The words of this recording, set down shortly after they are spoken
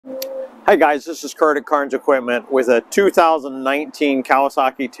Hi guys, this is Kurt at Carnes Equipment with a 2019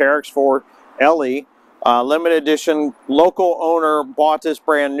 Kawasaki Teryx4 LE. Limited edition. Local owner bought this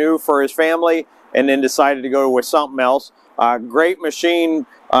brand new for his family and then decided to go with something else. Great machine.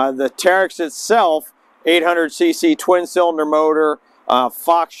 The Teryx itself, 800cc twin cylinder motor,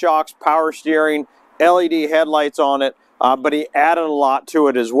 Fox shocks, power steering, LED headlights on it. But he added a lot to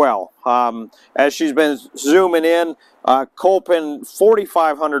it as well. As she's been zooming in, Colpin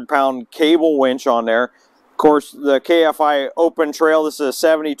 4,500 pound cable winch on there. Of course, the KFI open trail, this is a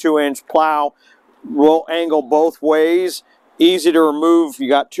 72-inch plow, will angle both ways, easy to remove. You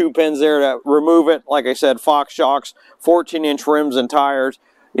got two pins there to remove it. Like I said, Fox shocks, 14-inch rims and tires.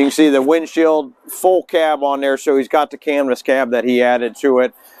 You can see the windshield, full cab on there, so he's got the canvas cab that he added to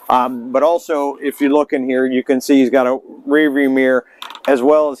it. But also, if you look in here, you can see he's got a rear view mirror as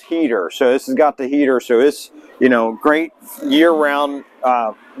well as heater. So this has got the heater, so it's, you know, great year-round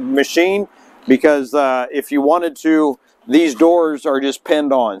machine, because if you wanted to, these doors are just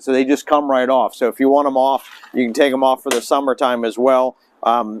pinned on, so they just come right off. So if you want them off, you can take them off for the summertime as well.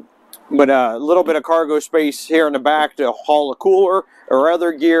 But a little bit of cargo space here in the back to haul a cooler or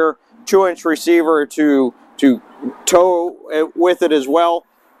other gear, 2-inch receiver to tow with it as well.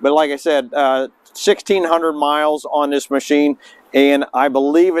 But like I said, 1,600 miles on this machine, and I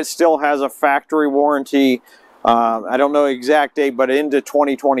believe it still has a factory warranty. I don't know the exact date, but into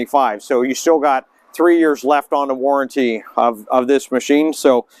 2025. So you still got 3 years left on the warranty of this machine.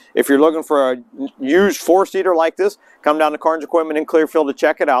 So if you're looking for a used 4-seater like this, come down to Carnes Equipment in Clearfield to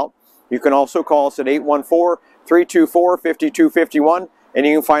check it out. You can also call us at 814-324-5251, and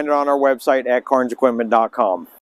you can find it on our website at carnesequipment.com.